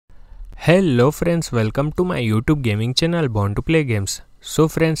Hello friends, welcome to my YouTube gaming channel Born to Play Games. So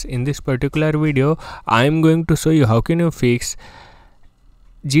friends, in this particular video I am going to show you how can you fix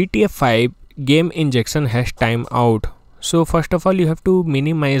GTA 5 game injection has timeout. So first of all you have to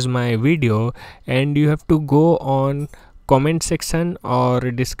minimize my video and you have to go on comment section or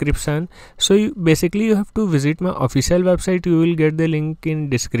description. So basically you have to visit my official website. You will get the link in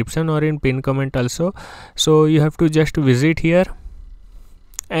description or in pin comment also. So you have to just visit here,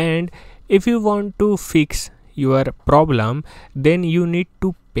 and if you want to fix your problem then you need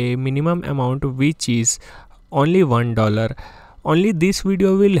to pay minimum amount, which is only $1. Only this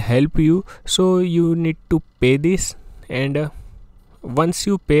video will help you, so you need to pay this, and once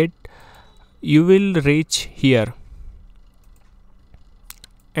you paid you will reach here,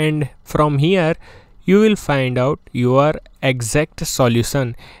 and from here you will find out your exact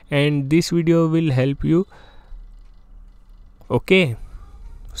solution, and this video will help you. Okay,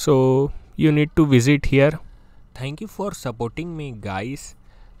 so you need to visit here. Thank you for supporting me guys.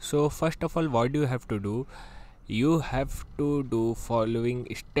 So first of all, what do you have to do? You have to do following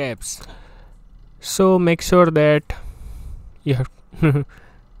steps. So make sure that you have